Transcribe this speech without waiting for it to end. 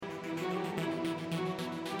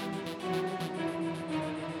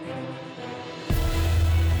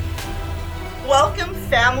Welcome,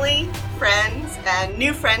 family, friends, and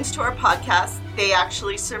new friends to our podcast, They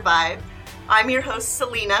Actually Survive. I'm your host,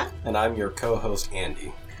 Selena. And I'm your co-host,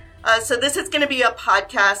 Andy. So this is going to be a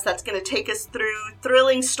podcast that's going to take us through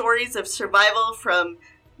thrilling stories of survival from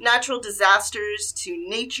natural disasters to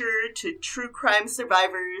nature to true crime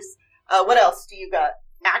survivors. What else do you got?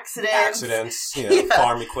 Accidents,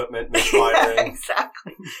 farm equipment, misfiring. Yeah,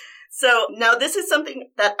 exactly. So now this is something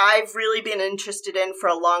that I've really been interested in for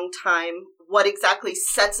a long time. What exactly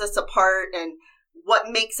sets us apart and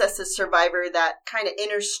what makes us a survivor, that kind of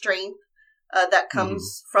inner strength that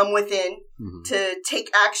comes from within to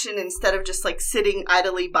take action instead of just like sitting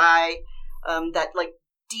idly by, that like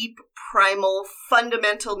deep, primal,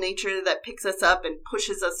 fundamental nature that picks us up and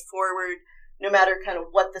pushes us forward no matter kind of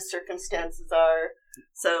what the circumstances are.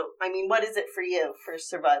 So, I mean, what is it for you for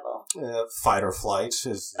survival? Fight or flight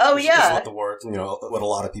is what the word, what a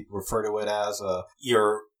lot of people refer to it as.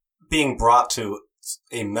 You're being brought to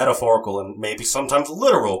a metaphorical and maybe sometimes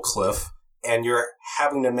literal cliff, and you're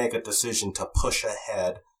having to make a decision to push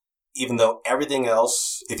ahead, even though everything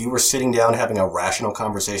else, if you were sitting down having a rational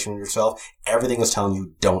conversation with yourself, everything is telling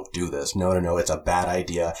you, don't do this. No, it's a bad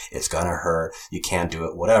idea. It's gonna hurt. You can't do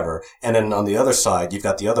it, whatever. And then on the other side, you've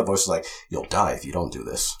got the other voices like, you'll die if you don't do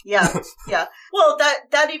this. Yeah. Well,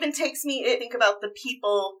 that even takes me to think about the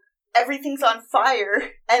people, everything's on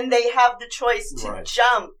fire, and they have the choice to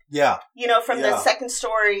jump. Yeah. From the second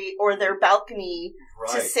story or their balcony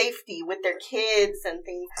to safety with their kids and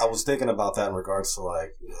things. I was thinking about that in regards to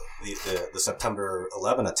like the September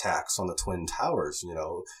 11 attacks on the Twin Towers.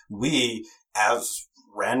 We as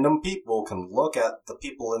random people can look at the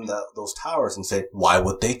people in those towers and say, why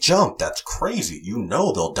would they jump? That's crazy.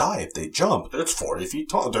 They'll die if they jump. It's 40 feet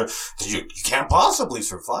tall. You can't possibly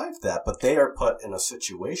survive that. But they are put in a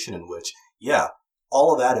situation in which,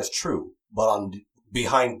 all of that is true. But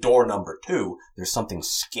behind door number 2, there's something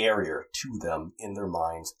scarier to them in their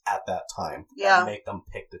minds at that time that make them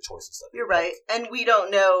pick the choices that You're right. And we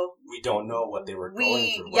don't know. We don't know what they were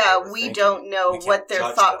going through. We don't know what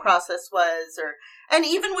their thought process was. And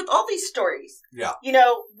even with all these stories,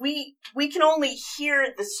 we can only hear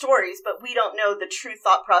the stories, but we don't know the true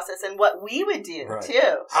thought process and what we would do,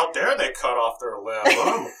 too. How dare they cut off their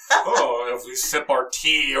limb? If we sip our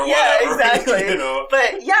tea or whatever. Yeah, exactly.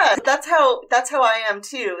 But that's how I am,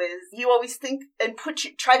 too, is you always think and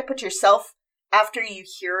try to put yourself, after you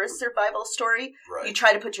hear a survival story, you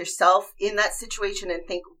try to put yourself in that situation and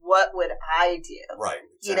think, what would I do? Right.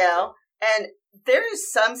 Exactly. And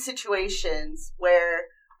there's some situations where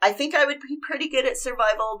I think I would be pretty good at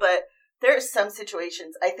survival, but there are some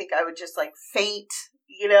situations I think I would just like faint,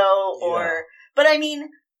 but I mean,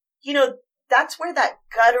 that's where that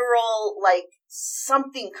guttural, like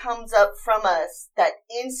something comes up from us, that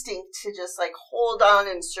instinct to just like hold on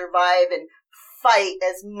and survive and fight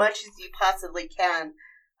as much as you possibly can.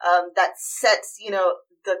 That sets,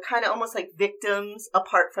 the kind of almost like victims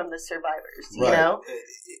apart from the survivors,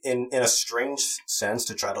 In a strange sense,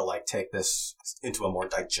 to try to like take this into a more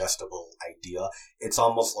digestible idea, it's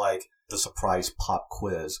almost like the surprise pop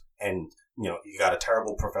quiz. And, you got a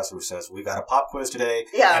terrible professor who says, we've got a pop quiz today,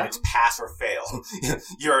 and it's pass or fail.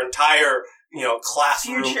 Your entire,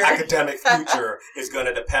 classroom academic future is going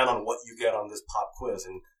to depend on what you get on this pop quiz.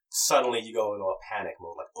 And suddenly you go into a panic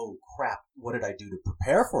mode, like, oh crap, what did I do to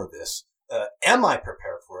prepare for this? Am I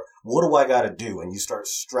prepared for it? What do I got to do? And you start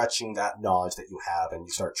stretching that knowledge that you have, and you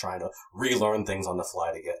start trying to relearn things on the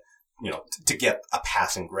fly to get, to get a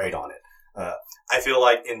passing grade on it. I feel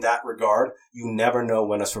like in that regard, you never know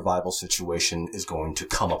when a survival situation is going to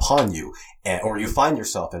come upon you, or you find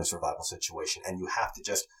yourself in a survival situation, and you have to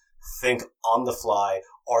just think on the fly.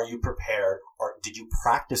 Are you prepared? Or did you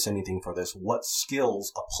practice anything for this? What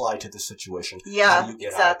skills apply to the situation? Yeah, how do you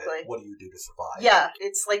get out of it? What do you do to survive? Yeah,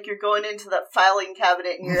 it's like you're going into the filing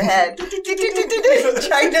cabinet in your head, trying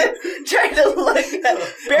to look at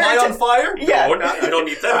Am I on fire? Yeah. No, I don't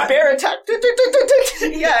need that. Bear attack.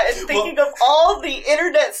 And thinking of all the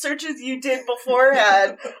internet searches you did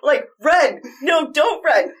beforehand, like run. No, don't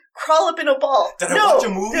run. Crawl up in a ball. Did I watch a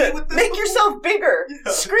movie with this? Make yourself bigger.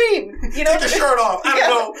 Yeah. Scream. Take your shirt off. I don't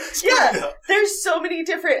know. Yeah. There's so many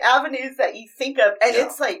different avenues that you think of, and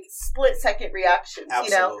it's like split-second reactions,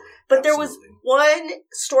 Absolutely. But there was one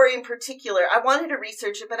story in particular. I wanted to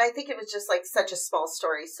research it, but I think it was just like such a small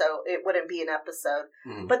story, so it wouldn't be an episode.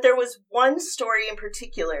 Mm-hmm. But there was one story in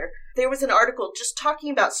particular. There was an article just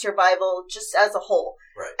talking about survival just as a whole.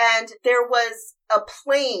 Right. And there was a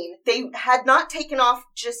plane. They had not taken off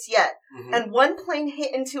just yet. Mm-hmm. And one plane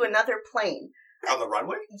hit into another plane. On the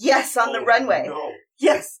runway? Yes, on the runway. No.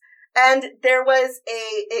 Yes. And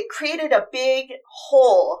it created a big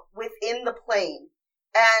hole within the plane.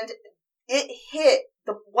 And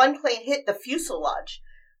the one plane hit the fuselage.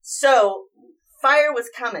 So fire was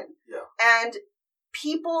coming. Yeah. And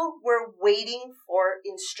people were waiting for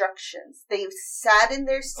instructions. They sat in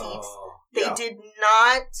their seats. They did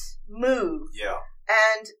not move. Yeah.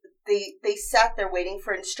 And they sat there waiting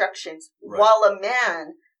for instructions. Right. While a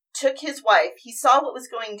man took his wife. He saw what was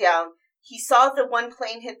going down. He saw the one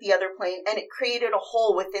plane hit the other plane, and it created a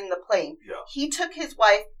hole within the plane. Yeah. He took his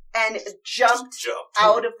wife and jumped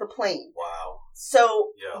out of the plane. Wow.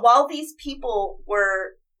 So while these people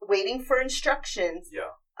were waiting for instructions,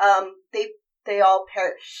 they all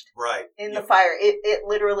perished. Right. In the fire. It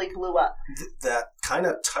literally blew up. That kind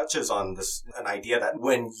of touches on an idea that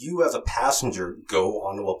when you as a passenger go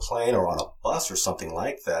onto a plane or on a bus or something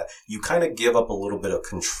like that, you kind of give up a little bit of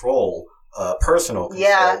control, personal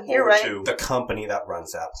control over to the company that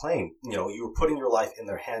runs that plane. You know, you were putting your life in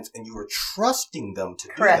their hands and you were trusting them to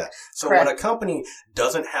do that. So when a company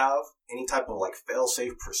doesn't have any type of like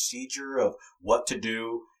fail-safe procedure of what to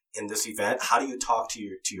do in this event, how do you talk to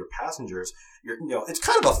your passengers? It's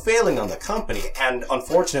kind of a failing on the company, and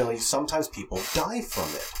unfortunately, sometimes people die from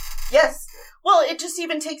it. Yes. Well, it just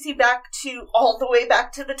even takes you all the way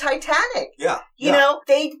back to the Titanic. Yeah. You know,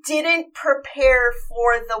 they didn't prepare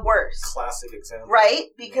for the worst. Classic example. Right?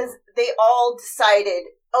 Because they all decided,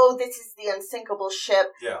 this is the unsinkable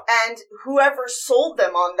ship. Yeah. And whoever sold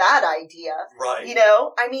them on that idea. Right. You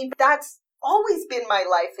know, I mean, that's always been my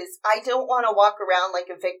life is I don't want to walk around like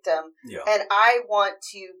a victim. Yeah. And I want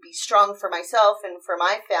to be strong for myself and for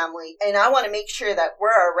my family. And I want to make sure that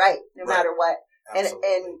we're all right, no matter what. And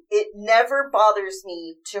it never bothers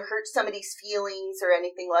me to hurt somebody's feelings or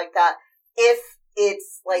anything like that if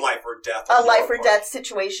it's like life or death, a life or death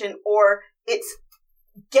situation, or it's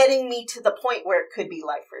getting me to the point where it could be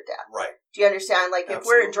life or death. Right. Do you understand? Like if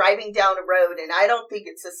we're driving down a road and I don't think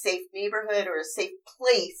it's a safe neighborhood or a safe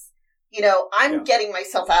place, you know, I'm getting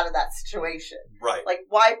myself out of that situation. Right. Like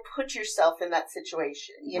why put yourself in that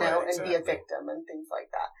situation, you know, and be a victim and things like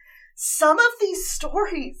that. Some of these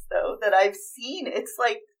stories, though, that I've seen, it's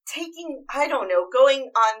like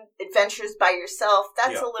going on adventures by yourself,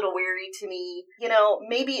 that's a little weary to me. You know,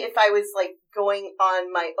 maybe if I was like going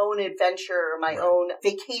on my own adventure or my own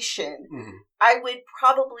vacation, I would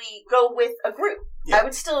probably go with a group. Yeah. I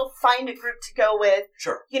would still find a group to go with.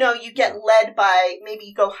 Sure. You know, you get led by, maybe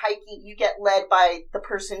you go hiking, you get led by the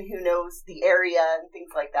person who knows the area and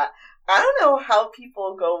things like that. I don't know how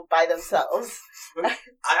people go by themselves.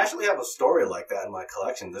 I actually have a story like that in my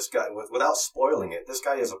collection. This guy, without spoiling it, this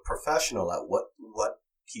guy is a professional at what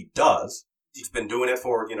he does. He's been doing it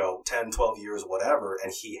for, 10, 12 years, whatever,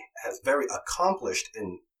 and he has very accomplished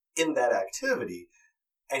in that activity.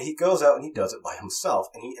 And he goes out and he does it by himself,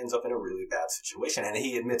 and he ends up in a really bad situation. And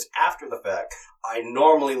he admits after the fact, I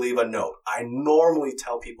normally leave a note. I normally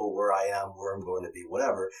tell people where I am, where I'm going to be,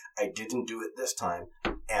 whatever. I didn't do it this time,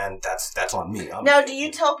 and that's on me. Now, do you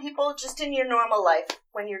tell people just in your normal life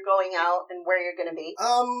when you're going out and where you're going to be?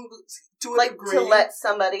 To a degree. To let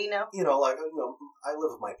somebody know? I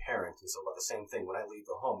live with my parents, and so about the same thing. When I leave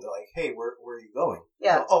the home, they're like, hey, where are you going?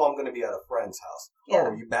 Yeah. I'm going to be at a friend's house. Yeah.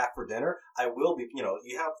 Are you back for dinner? I will be.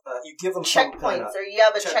 You have, you give them checkpoints, or you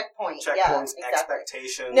have a checkpoint. Checkpoints, exactly.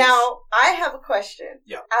 Expectations. Now, I have a question.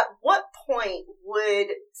 Yeah. At what point would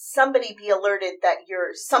somebody be alerted that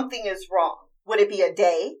something is wrong? Would it be a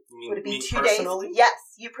day? Would it be 2 personally? days? Yes,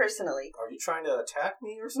 you personally. Are you trying to attack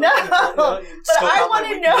me or something? No, but I want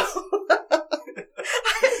to know.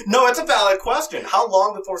 No, it's a valid question. How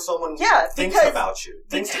long before someone thinks about you?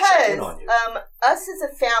 Thinks to check in on you? Us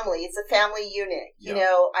as a family, it's a family unit. Yeah. You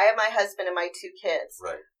know, I have my husband and my 2 kids.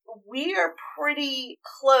 Right. We are pretty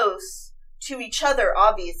close to each other,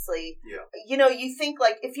 obviously. Yeah. You know, you think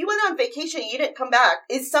like, if you went on vacation and you didn't come back,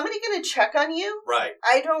 is somebody going to check on you? Right.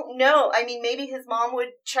 I don't know. I mean, maybe his mom would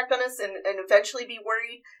check on us and eventually be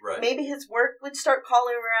worried. Right. Maybe his work would start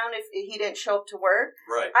calling around if he didn't show up to work.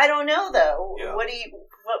 Right. I don't know, though. Yeah.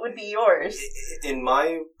 What would be yours? In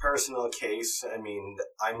my personal case, I mean,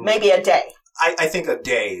 maybe a day. I think a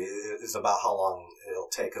day is about how long it'll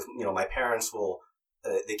take. Because, my parents will...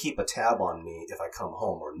 they keep a tab on me if I come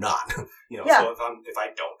home or not. So if I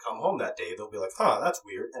don't come home that day, they'll be like, that's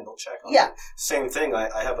weird, and they'll check on me. Same thing.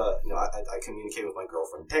 I have I communicate with my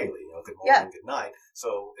girlfriend daily. Good morning, good night.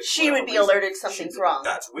 So she would be alerted something's wrong.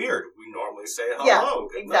 That's weird. We normally say hello,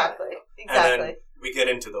 good night. Exactly. And then we get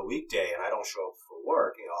into the weekday, and I don't show up for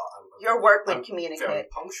work. Your work would communicate. Very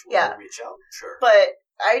punctual. Yeah. Reach out. Sure. But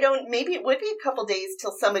maybe it would be a couple days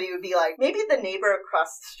till somebody would be like, maybe the neighbor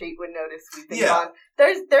across the street would notice we've been gone.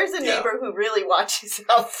 There's a neighbor who really watches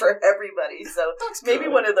out for everybody, so maybe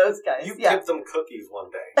one of those guys. You give them cookies one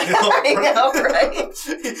day. I know, right?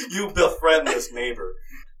 You befriend this neighbor.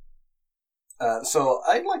 So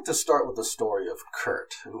I'd like to start with the story of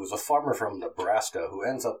Kurt, who's a farmer from Nebraska who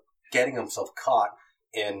ends up getting himself caught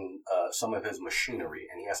in some of his machinery,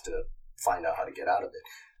 and he has to find out how to get out of it.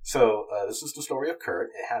 So this is the story of Kurt.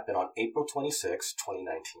 It happened on April 26,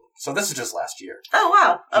 2019. So this is just last year. Oh,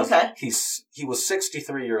 wow. Okay. He was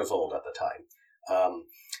 63 years old at the time.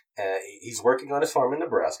 He's working on his farm in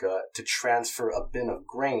Nebraska to transfer a bin of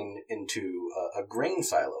grain into a grain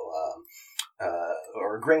silo,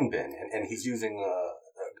 or a grain bin, and he's using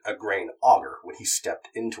a grain auger when he stepped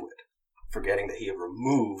into it, forgetting that he had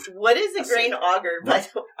removed. What is a grain auger?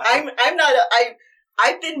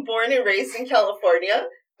 I've been born and raised in California.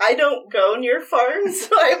 I don't go near farms,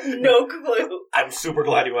 so I have no clue. I'm super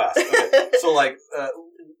glad you asked. Okay. So,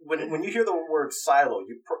 when you hear the word silo,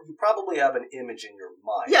 you probably have an image in your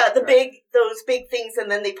mind. Yeah, those big things, and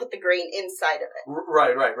then they put the grain inside of it.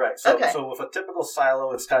 Right. So with a typical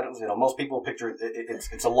silo, it's kind of, most people picture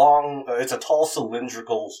it's a long, it's a tall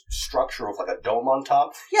cylindrical structure with like a dome on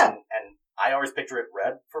top. Yeah. And I always picture it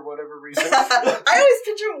red for whatever reason. I always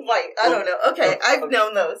picture white. I don't know. Okay, I've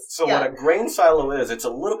known those. So what a grain silo is, it's a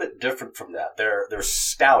little bit different from that. They're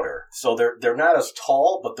stouter. So they're not as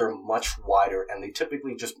tall, but they're much wider, and they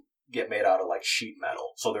typically just get made out of like sheet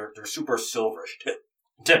metal. So they're super silverish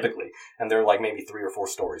typically, and they're like maybe 3 or 4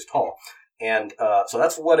 stories tall. And so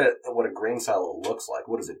that's what a grain silo looks like.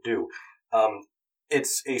 What does it do?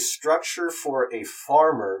 It's a structure for a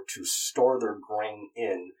farmer to store their grain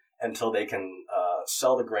in until they can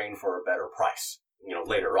sell the grain for a better price,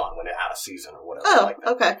 later on when they're out of season or whatever like that.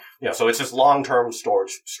 Oh, okay. Yeah, so it's this long-term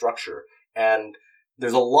storage structure, and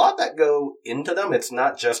there's a lot that go into them. It's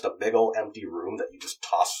not just a big old empty room that you just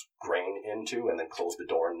toss grain into and then close the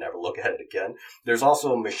door and never look at it again. There's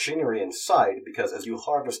also machinery inside, because as you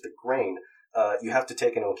harvest the grain, you have to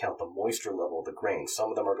take into account the moisture level of the grain.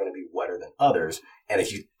 Some of them are going to be wetter than others, and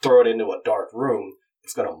if you throw it into a dark room,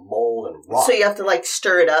 it's going to mold and rot. So you have to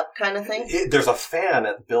stir it up kind of thing? There's a fan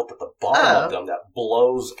built at the bottom of them that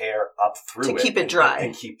blows air up through it. To keep it dry.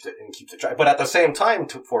 And keeps it dry. But at the same time,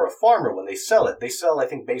 for a farmer, when they sell, I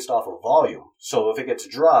think, based off of volume. So if it gets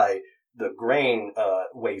dry, the grain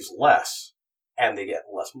weighs less, and they get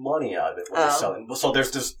less money out of it when they sell it. So there's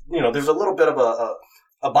this, there's a little bit of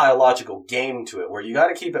a biological game to it, where you got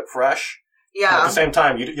to keep it fresh. Yeah. At the same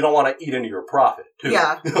time, you don't want to eat into your profit, too.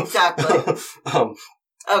 Yeah, exactly.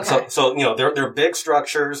 Okay. So they're big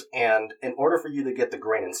structures, and in order for you to get the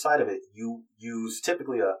grain inside of it, you use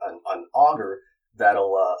typically an auger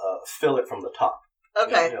that'll fill it from the top.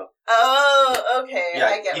 Okay. Oh, okay. Yeah,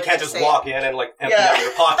 I get you what can't you're just saying. walk in and empty out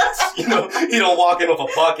your pockets. You don't walk in with a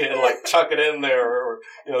bucket and chuck it in there, or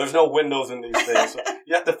there's no windows in these things. So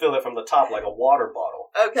you have to fill it from the top like a water bottle.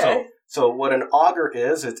 Okay. So what an auger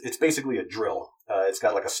is, it's basically a drill. It's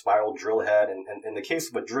got like a spiral drill head, and in the case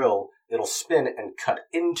of a drill, it'll spin and cut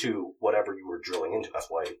into whatever you were drilling into. That's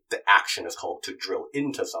why the action is called to drill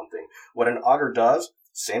into something. What an auger does,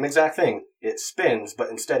 same exact thing. It spins, but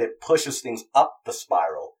instead it pushes things up the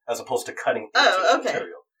spiral as opposed to cutting into the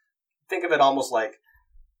material. Think of it almost like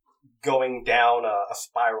going down a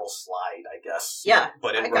spiral slide, I guess. Yeah,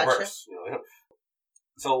 but in reverse.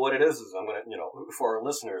 So what it is I'm going to, for our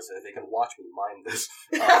listeners, they can watch me mind this.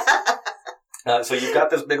 So you've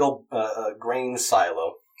got this big old grain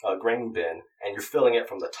silo, grain bin, and you're filling it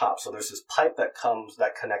from the top. So there's this pipe that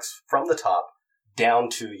connects from the top down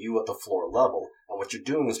to you at the floor level. And what you're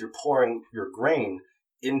doing is you're pouring your grain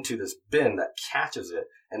into this bin that catches it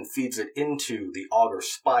and feeds it into the auger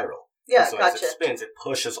spiral. Yeah, so gotcha. As it spins, it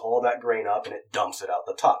pushes all that grain up and it dumps it out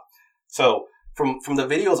the top. So from the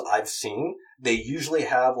videos I've seen, they usually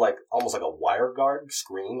have almost like a wire guard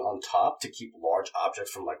screen on top to keep large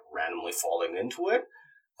objects from randomly falling into it.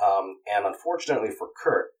 And unfortunately for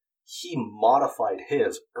Kurt, he modified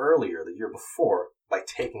his earlier the year before by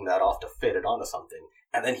taking that off to fit it onto something,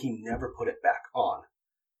 and then he never put it back on.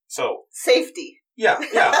 So safety. Yeah.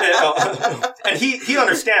 And he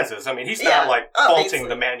understands this. I mean, he's not faulting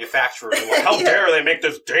the manufacturer. How dare they make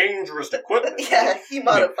this dangerous equipment? Yeah, he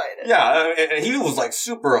modified it. Yeah, and he was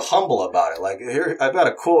super humble about it. Here, I've got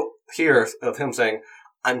a quote here of him saying,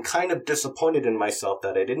 "I'm kind of disappointed in myself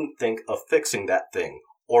that I didn't think of fixing that thing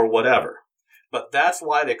or whatever. But that's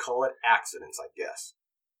why they call it accidents, I guess.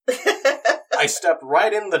 I stepped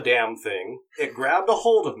right in the damn thing. It grabbed a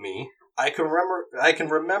hold of me. I can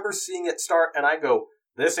remember seeing it start, and I go,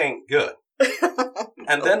 this ain't good.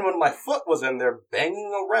 And then when my foot was in there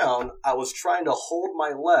banging around, I was trying to hold my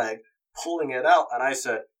leg, pulling it out, and I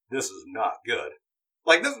said, "This is not good."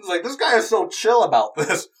 This guy is so chill about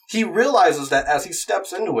this. He realizes that as he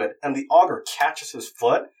steps into it and the auger catches his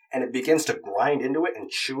foot and it begins to grind into it and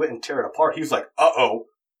chew it and tear it apart, he's like, "Uh-oh,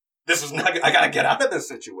 this is not good. I gotta get out of this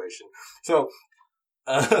situation." So,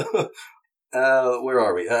 where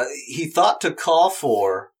are we? He thought to call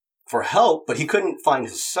for help, but he couldn't find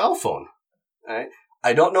his cell phone. Right?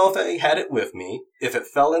 I don't know if I had it with me, if it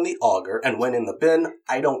fell in the auger and went in the bin,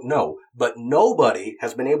 I don't know. But nobody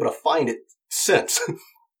has been able to find it since.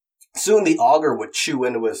 Soon the auger would chew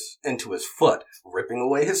into his foot, ripping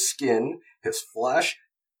away his skin, his flesh,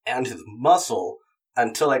 and his muscle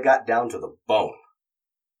until it got down to the bone.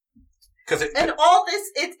 And all this,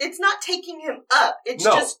 it's not taking him up. It's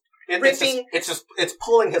just ripping. It's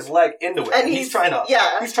pulling his leg into it, and he's trying to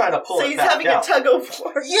pull it back So he's having a tug of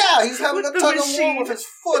war. Yeah, he's having a tug of war with his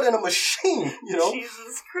foot in a machine. You know,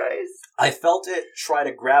 Jesus Christ! I felt it try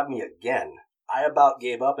to grab me again. I about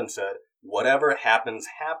gave up and said, "Whatever happens,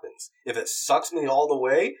 happens. If it sucks me all the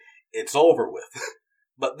way, it's over with."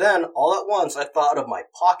 But then, all at once, I thought of my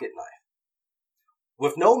pocket knife.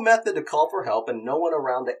 With no method to call for help and no one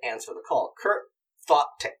around to answer the call, Kurt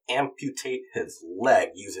thought to amputate his leg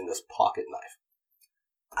using this pocket knife.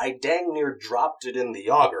 "I dang near dropped it in the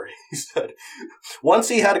auger," he said. Once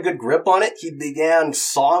he had a good grip on it, he began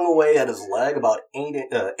sawing away at his leg about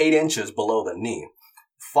 8 inches below the knee.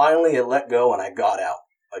 Finally, it let go and I got out.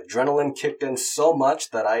 Adrenaline kicked in so much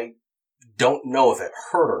that I don't know if it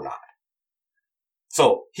hurt or not.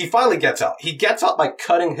 So, he finally gets out. He gets out by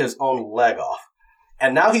cutting his own leg off.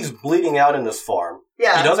 And now he's bleeding out in this farm.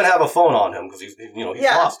 Yeah. He doesn't have a phone on him because he's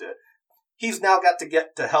lost it. He's now got to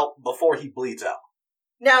get to help before he bleeds out.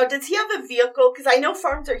 Now, does he have a vehicle? Because I know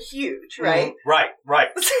farms are huge, right? Right.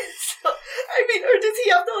 Or does he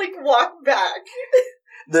have to, walk back?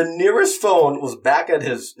 The nearest phone was back at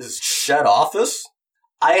his shed office.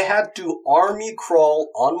 I had to army crawl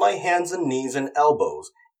on my hands and knees and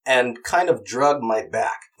elbows and kind of drug my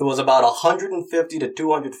back. It was about 150 to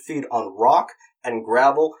 200 feet on rock and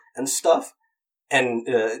gravel and stuff, and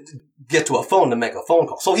get to a phone to make a phone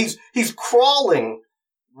call. So he's crawling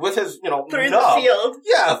with his, through nub. the field.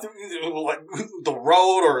 Yeah, through the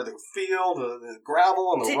road or the field, the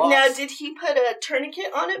gravel and the rocks. Now, did he put a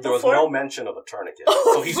tourniquet on it There before? was no mention of a tourniquet.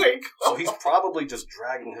 Oh, so he's probably just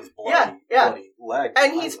dragging his bloody leg.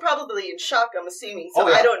 And he's probably in shock, I'm assuming. So Oh,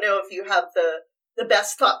 yeah. I don't know if you have the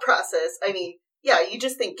best thought process. I mean, yeah, you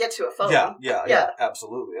just think, get to a phone. Yeah,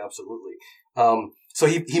 absolutely. So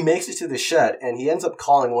he makes it to the shed, and he ends up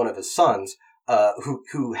calling one of his sons,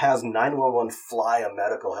 who has 911 fly a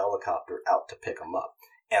medical helicopter out to pick him up.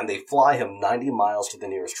 And they fly him 90 miles to the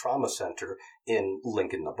nearest trauma center in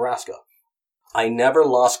Lincoln, Nebraska. I never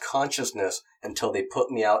lost consciousness until they put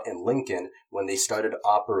me out in Lincoln when they started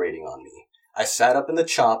operating on me. I sat up in the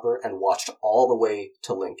chopper and watched all the way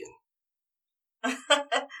to Lincoln.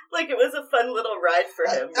 Like it was a fun little ride for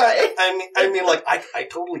him, right? I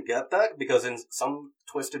totally get that, because in some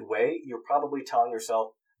twisted way, you're probably telling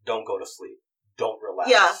yourself, don't go to sleep. Don't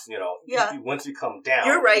relax. Yeah. Once you come down.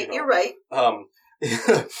 You're right. You're right.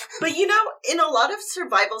 But in a lot of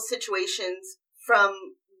survival situations, from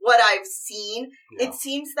what I've seen, it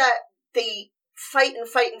seems that they fight and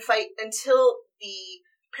fight and fight until the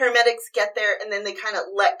paramedics get there, and then they kind of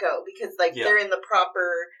let go because they're in the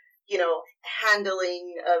proper,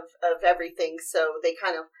 handling of everything. So they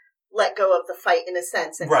kind of let go of the fight in a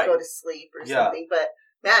sense and go to sleep or something. But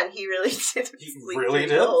man, he really did. He really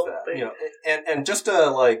did that. And just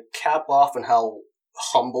to cap off on how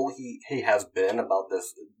humble he has been about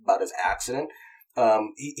his accident.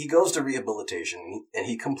 He goes to rehabilitation and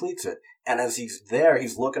he completes it. And as he's there,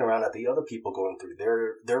 he's looking around at the other people going through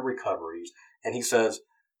their recoveries. And he says,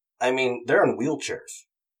 they're in wheelchairs.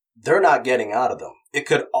 They're not getting out of them. It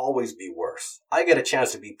could always be worse. I get a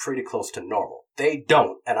chance to be pretty close to normal. They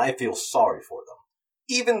don't, and I feel sorry for them.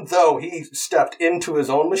 Even though he stepped into his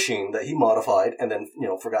own machine that he modified and then,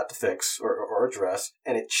 forgot to fix or address,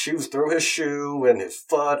 and it chews through his shoe and his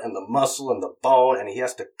foot and the muscle and the bone, and he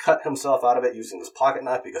has to cut himself out of it using his pocket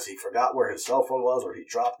knife because he forgot where his cell phone was or he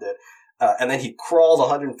dropped it. And then he crawls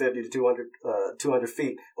 150 to 200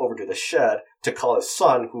 feet over to the shed to call his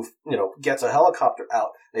son, who, gets a helicopter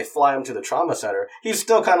out. They fly him to the trauma center. He's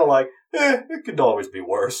still kind of like, it could always be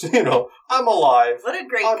worse. I'm alive. What a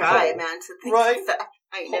great guy, man, to think of that.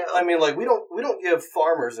 I know. We don't give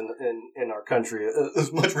farmers in our country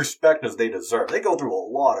as much respect as they deserve. They go through a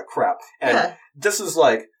lot of crap. And this is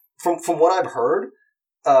from what I've heard,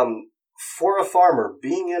 for a farmer,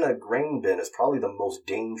 being in a grain bin is probably the most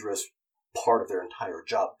dangerous part of their entire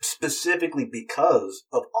job, specifically because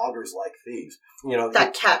of augurs like these.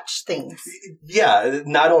 That catch things. Yeah,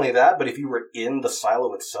 not only that, but if you were in the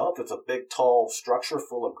silo itself, it's a big, tall structure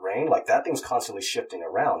full of grain. Like, that thing's constantly shifting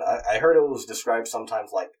around. I heard it was described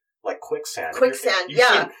sometimes like quicksand. Quicksand, you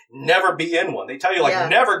should never be in one. They tell you,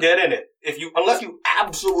 never get in it. Unless you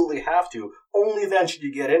absolutely have to, only then should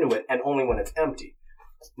you get into it, and only when it's empty.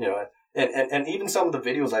 And even some of the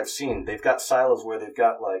videos I've seen, they've got silos where they've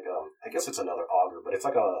got I guess it's another auger, but it's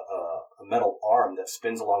like a metal arm that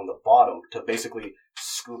spins along the bottom to basically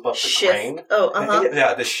scoop up the grain. Oh,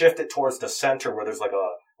 Yeah, to shift it towards the center where there's like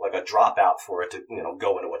a dropout for it to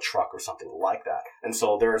go into a truck or something like that. And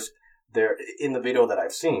so there in the video that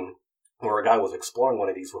I've seen, where a guy was exploring one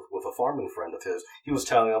of these with a farming friend of his, he was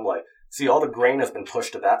telling him, like, see, all the grain has been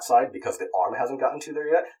pushed to that side because the arm hasn't gotten to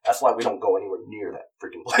there yet. That's why we don't go anywhere near that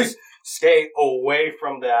freaking place. Stay away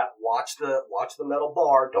from that. Watch the metal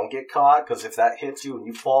bar. Don't get caught, because if that hits you and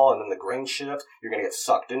you fall and then the grain shifts, you're going to get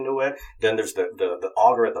sucked into it. Then there's the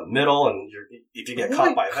auger at the middle, and if you get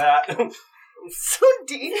caught by that... So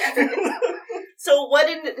dangerous. So what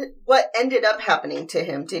ended up happening to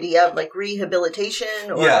him? Did he have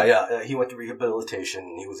rehabilitation? Or? Yeah. He went to rehabilitation,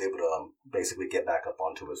 and he was able to basically get back up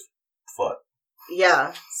onto his foot.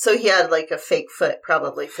 Yeah. So he had a fake foot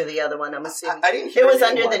probably for the other one. I'm assuming I didn't hear it was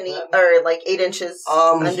under the knee, or 8 inches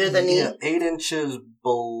under the knee. Yeah, 8 inches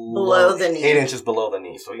below the knee. 8 inches below the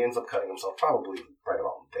knee. So he ends up cutting himself probably right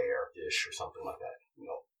about there-ish or something like that.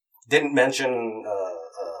 Didn't mention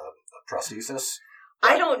prosthesis.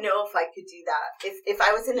 I don't know if I could do that. If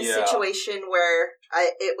I was in a situation where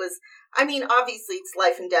obviously it's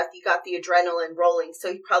life and death. You got the adrenaline rolling,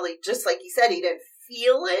 so he probably, just like you said, he didn't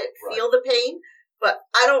feel the pain. But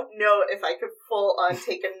I don't know if I could full on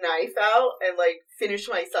take a knife out and finish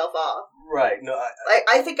myself off. Right. No,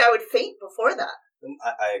 I think I would faint before that.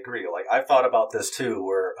 I agree. I've thought about this too,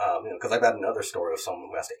 where because I've had another story of someone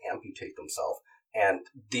who has to amputate themselves. And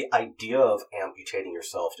the idea of amputating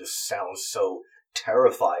yourself just sounds so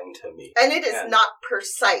terrifying to me. And it is not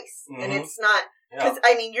precise. Mm-hmm. And it's not, because,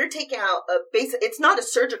 you're taking out it's not a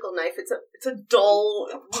surgical knife. It's a dull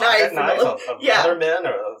knife. A Leatherman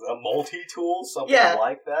or a multi-tool, something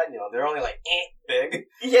like that. They're only big.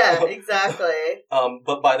 Yeah, exactly.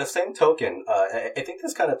 But by the same token, I think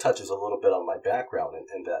this kind of touches a little bit on my background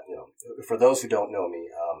in that, for those who don't know me,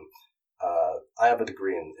 I have a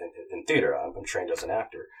degree in theater. I'm trained as an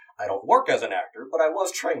actor. I don't work as an actor, but I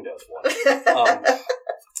was trained as one.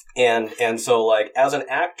 And so, as an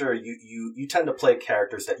actor, you tend to play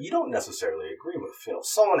characters that you don't necessarily agree with.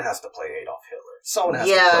 Someone has to play Adolf Hitler. Someone has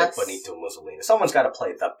to play Benito Mussolini. Someone's got to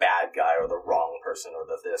play the bad guy or the wrong person or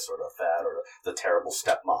the this or the that or the terrible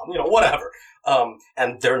stepmom. Whatever.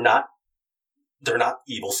 And they're not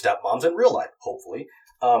evil stepmoms in real life, hopefully.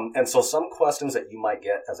 And so some questions that you might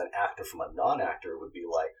get as an actor from a non-actor would be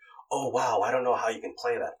like, oh, wow, I don't know how you can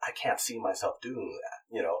play that. I can't see myself doing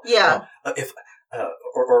that, Yeah.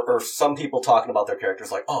 Or some people talking about their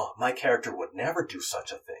characters like, oh, my character would never do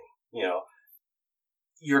such a thing,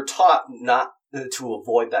 You're taught not to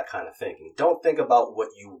avoid that kind of thinking. Don't think about what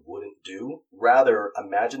you wouldn't do. Rather,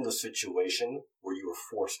 imagine the situation where you were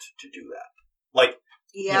forced to do that.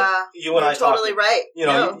 Yeah, you and I totally right.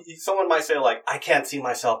 Someone might say I can't see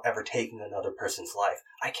myself ever taking another person's life.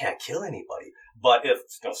 I can't kill anybody. But if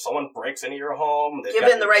someone breaks into your home,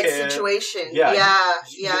 given the right situation, you're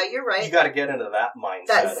right. You got to get into that mindset,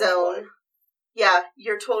 that zone. Yeah,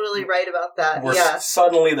 you're totally right about that. Where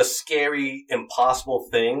suddenly the scary, impossible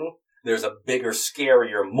thing, there's a bigger,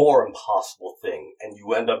 scarier, more impossible thing, and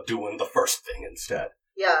you end up doing the first thing instead.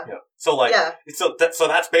 Yeah. So so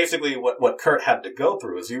that's basically what Kurt had to go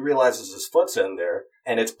through, is he realizes his foot's in there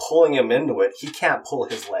and it's pulling him into it. He can't pull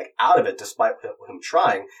his leg out of it despite him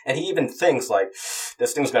trying. And he even thinks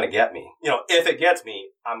this thing's going to get me. If it gets me,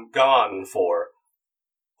 I'm gone for,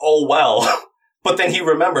 oh well. But then he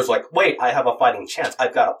remembers wait, I have a fighting chance.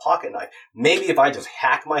 I've got a pocket knife. Maybe if I just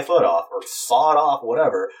hack my foot off or saw it off,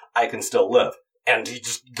 whatever, I can still live. And he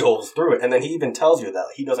just goes through it. And then he even tells you that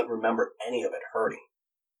he doesn't remember any of it hurting.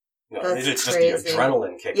 It's crazy. Just the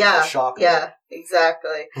adrenaline kick. Yeah, the shock. Yeah,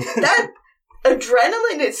 exactly. That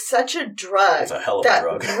adrenaline is such a drug. It's a hell of a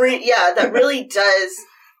drug. That really does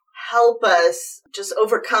help us just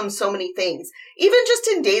overcome so many things, even just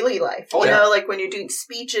in daily life. When you're doing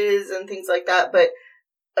speeches and things like that. But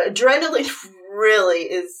adrenaline really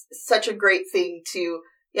is such a great thing to,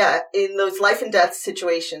 in those life and death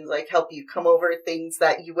situations, help you come over things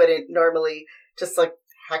that you wouldn't normally, just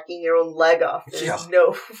hacking your own leg off. There's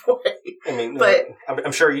no way. But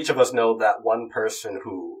I'm sure each of us know that one person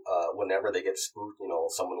who, whenever they get spooked,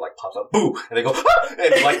 someone like pops up, boo, and they go, ah!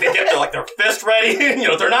 And like they get their fist ready.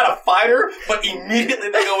 They're not a fighter, but immediately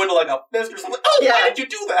they go into like a fist or something. Oh, yeah. Why did you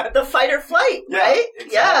do that? The fight or flight, right?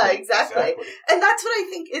 Exactly, yeah, exactly. And that's what I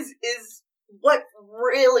think is what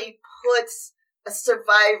really puts a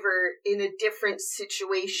survivor in a different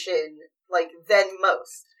situation, like, than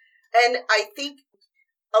most. And I think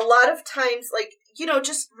a lot of times, like,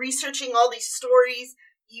 just researching all these stories,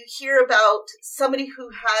 you hear about somebody who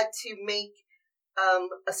had to make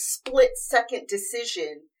a split-second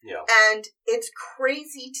decision. Yeah. And it's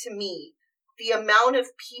crazy to me, the amount of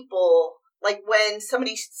people, like when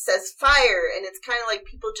somebody says fire, and it's kind of like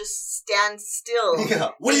people just stand still.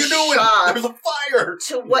 Yeah. What are you doing? There's a fire!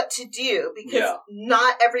 To what to do, because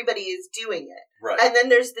not everybody is doing it. Right. And then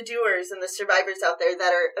there's the doers and the survivors out there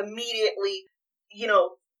that are immediately,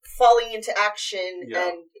 falling into action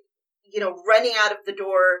and, running out of the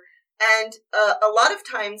door. And a lot of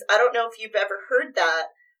times, I don't know if you've ever heard that,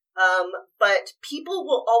 but people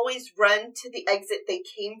will always run to the exit they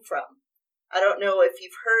came from. I don't know if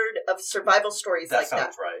you've heard of survival stories like that. That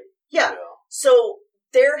sounds right. Yeah. So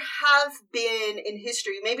there have been in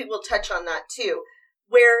history, maybe we'll touch on that too,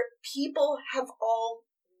 where people have all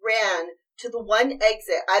ran to the one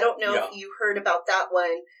exit. I don't know if you heard about that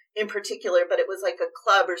one in particular, but it was like a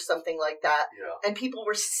club or something like that. Yeah. And people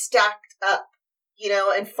were stacked up,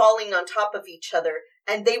 and falling on top of each other.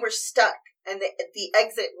 And they were stuck. And the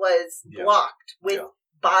exit was blocked with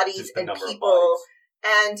bodies and people.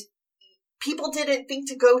 And people didn't think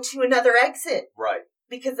to go to another exit. Right.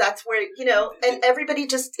 Because that's where, and everybody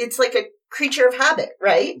it's like a creature of habit,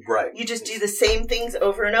 right? Right. You just do the same things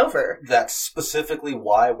over and over. That's specifically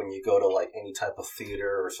why when you go to like any type of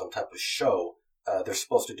theater or some type of show, they're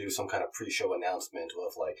supposed to do some kind of pre-show announcement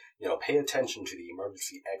of like, pay attention to the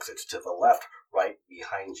emergency exits to the left, right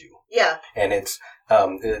behind you. Yeah. And it's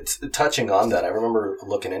touching on that. I remember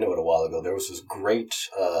looking into it a while ago. There was this great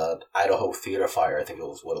Idaho theater fire, I think it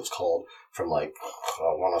was what it was called, from like,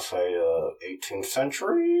 I want to say 18th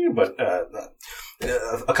century, but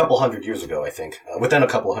a couple hundred years ago, I think. Within a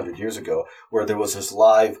couple hundred years ago, where there was this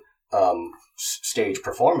live stage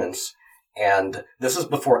performance. And this is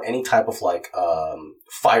before any type of like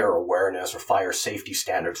fire awareness or fire safety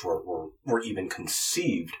standards were even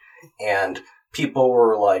conceived. And people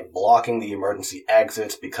were like blocking the emergency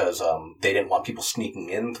exits because they didn't want people sneaking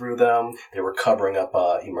in through them. They were covering up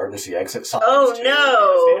emergency exit signs. Oh, too, no.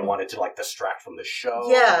 because they didn't want it to like distract from the show.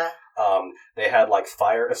 Yeah. They had like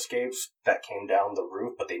fire escapes that came down the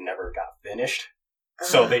roof, but they never got finished.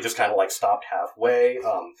 So they just kind of like stopped halfway.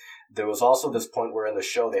 There was also this point where in the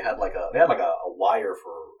show they had like a wire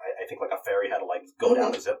for, I think like a ferry had to like go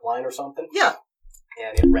down a zip line or something. Yeah.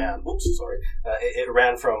 And it ran. It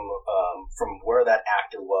ran from where that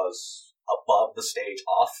actor was above the stage,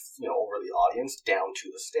 off over the audience, down to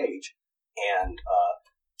the stage, and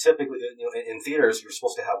typically, in theaters, you're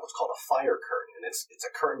supposed to have what's called a fire curtain, and it's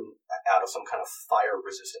a curtain out of some kind of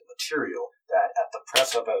fire-resistant material that, at the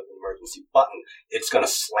press of an emergency button, it's going to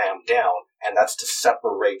slam down, and that's to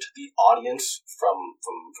separate the audience from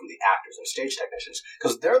the actors and stage technicians,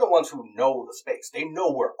 because they're the ones who know the space. They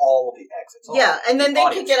know where all of the exits are. Yeah, and then they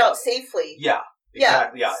can get out safely. Yeah.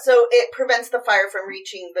 Exactly, yeah. So it prevents the fire from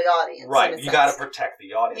reaching the audience. Right. You got to protect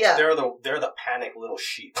the audience. Yeah. They're the panic little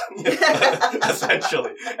sheep,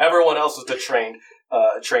 essentially. Everyone else is the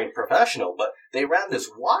trained professional, but they ran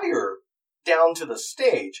this wire down to the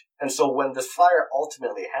stage, and so when this fire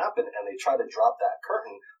ultimately happened and they tried to drop that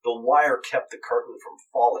curtain, the wire kept the curtain from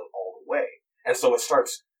falling all the way, and so it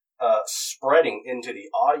starts spreading into the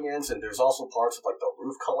audience, and there's also parts of like the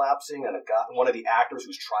roof collapsing, and one of the actors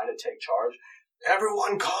who's trying to take charge.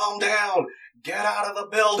 Everyone calm down, get out of the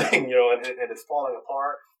building, and it's falling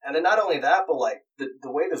apart. And then not only that, but like the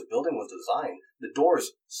way this building was designed, the doors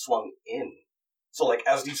swung in. So like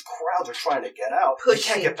as these crowds are trying to get out, they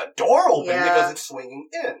can't get the door open because it's swinging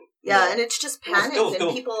in. Yeah, and it's just panic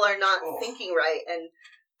and people are not thinking right. And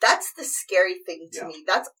that's the scary thing to me.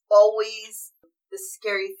 That's always the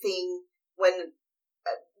scary thing when,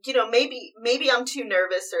 maybe I'm too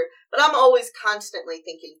nervous but I'm always constantly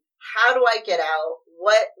thinking, how do I get out?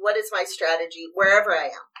 What is my strategy wherever I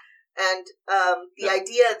am? And the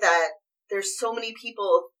idea that there's so many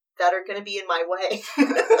people that are going to be in my way.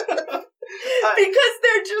 Because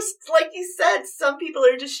they're just, like you said, some people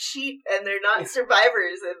are just sheep and they're not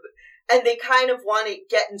survivors and they kind of want to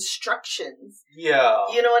get instructions. Yeah.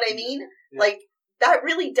 You know what I mean? Yeah. Like, that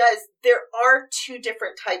really does. There are two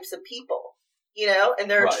different types of people, and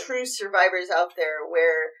there are true survivors out there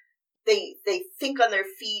where they think on their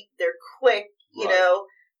feet, they're quick,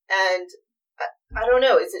 and I don't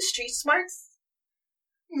know, is it street smarts?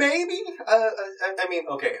 Maybe. I mean,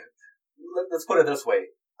 okay. Let's put it this way.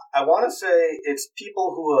 I want to say it's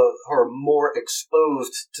people who are more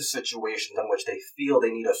exposed to situations in which they feel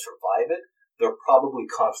they need to survive it. They're probably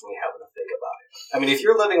constantly having to think about it. I mean, if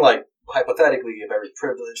you're living, like, hypothetically, a very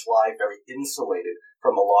privileged life, very insulated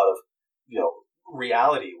from a lot of,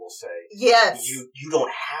 reality, we'll say. Yes. You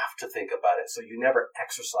don't have to think about it, so you never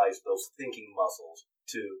exercise those thinking muscles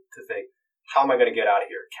to think, how am I going to get out of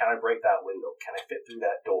here? Can I break that window? Can I fit through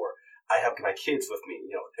that door? I have my kids with me.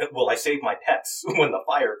 Will I save my pets when the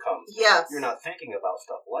fire comes? Yes. You're not thinking about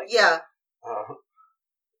stuff like that.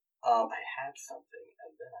 I had something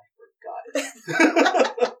and then I forgot it.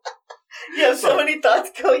 You have so many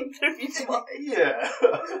thoughts going through your mind. Yeah.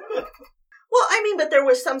 Well, I mean, but there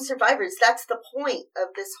were some survivors. That's the point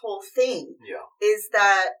of this whole thing. Yeah. Is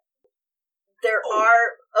that there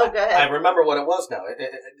are... Oh, go ahead. I remember what it was now.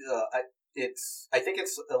 I think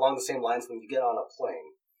it's along the same lines when you get on a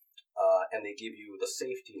plane. And they give you the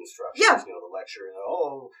safety instructions. Yeah. The lecture,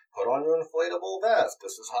 put on your inflatable vest.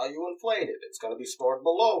 This is how you inflate it. It's going to be stored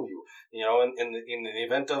below you. In the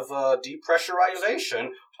event of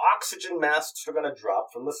depressurization, oxygen masks are going to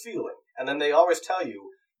drop from the ceiling. And then they always tell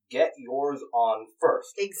you, get yours on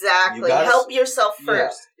first. Exactly. Help yourself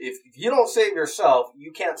first. Yeah. If you don't save yourself,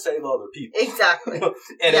 you can't save other people. Exactly.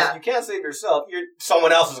 And if you can't save yourself,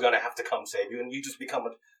 someone else is going to have to come save you, and you just become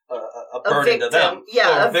a burden to them.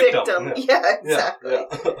 Yeah, a victim. Yeah, exactly. Yeah.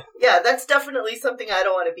 Yeah, that's definitely something I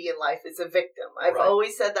don't want to be in life, is a victim. I've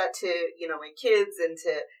always said that to, my kids and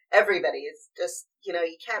to everybody. It's just,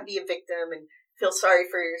 you can't be a victim and feel sorry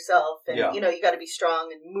for yourself. And, you got to be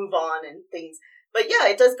strong and move on and things. But yeah,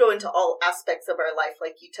 it does go into all aspects of our life,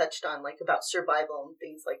 like you touched on, like about survival and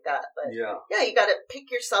things like that. But yeah, you got to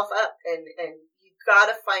pick yourself up and you got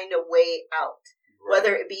to find a way out. Right.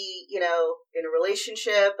 Whether it be, in a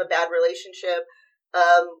relationship, a bad relationship,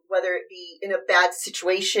 whether it be in a bad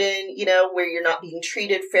situation, where you're not being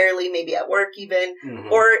treated fairly, maybe at work even,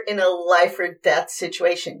 or in a life or death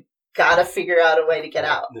situation. Got to figure out a way to get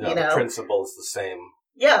out, The principle is the same.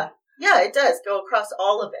 Yeah. Yeah, it does go across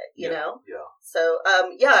all of it, you know? Yeah. So,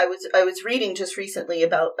 I was reading just recently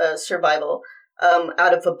about survival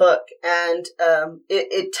out of a book, and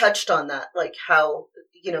it touched on that, like how,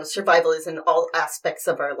 survival is in all aspects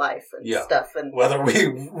of our life and stuff. And whether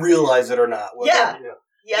we realize it or not. Yeah,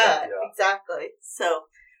 exactly. So,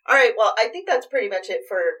 all right, well, I think that's pretty much it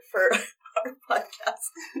for our podcast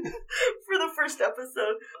for the first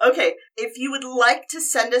episode. Okay, if you would like to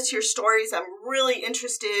send us your stories, I'm really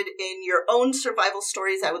interested in your own survival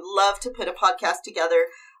stories. I would love to put a podcast together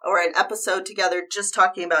or an episode together just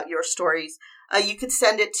talking about your stories. You could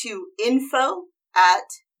send it to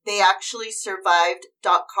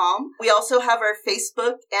info@theyactuallysurvived.com. We also have our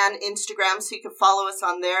Facebook and Instagram, so you can follow us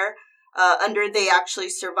on there under They Actually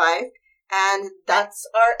Survived. And that's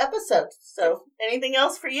our episode. So, anything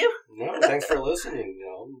else for you? No, thanks for listening.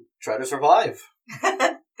 Try to survive.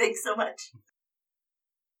 Thanks so much.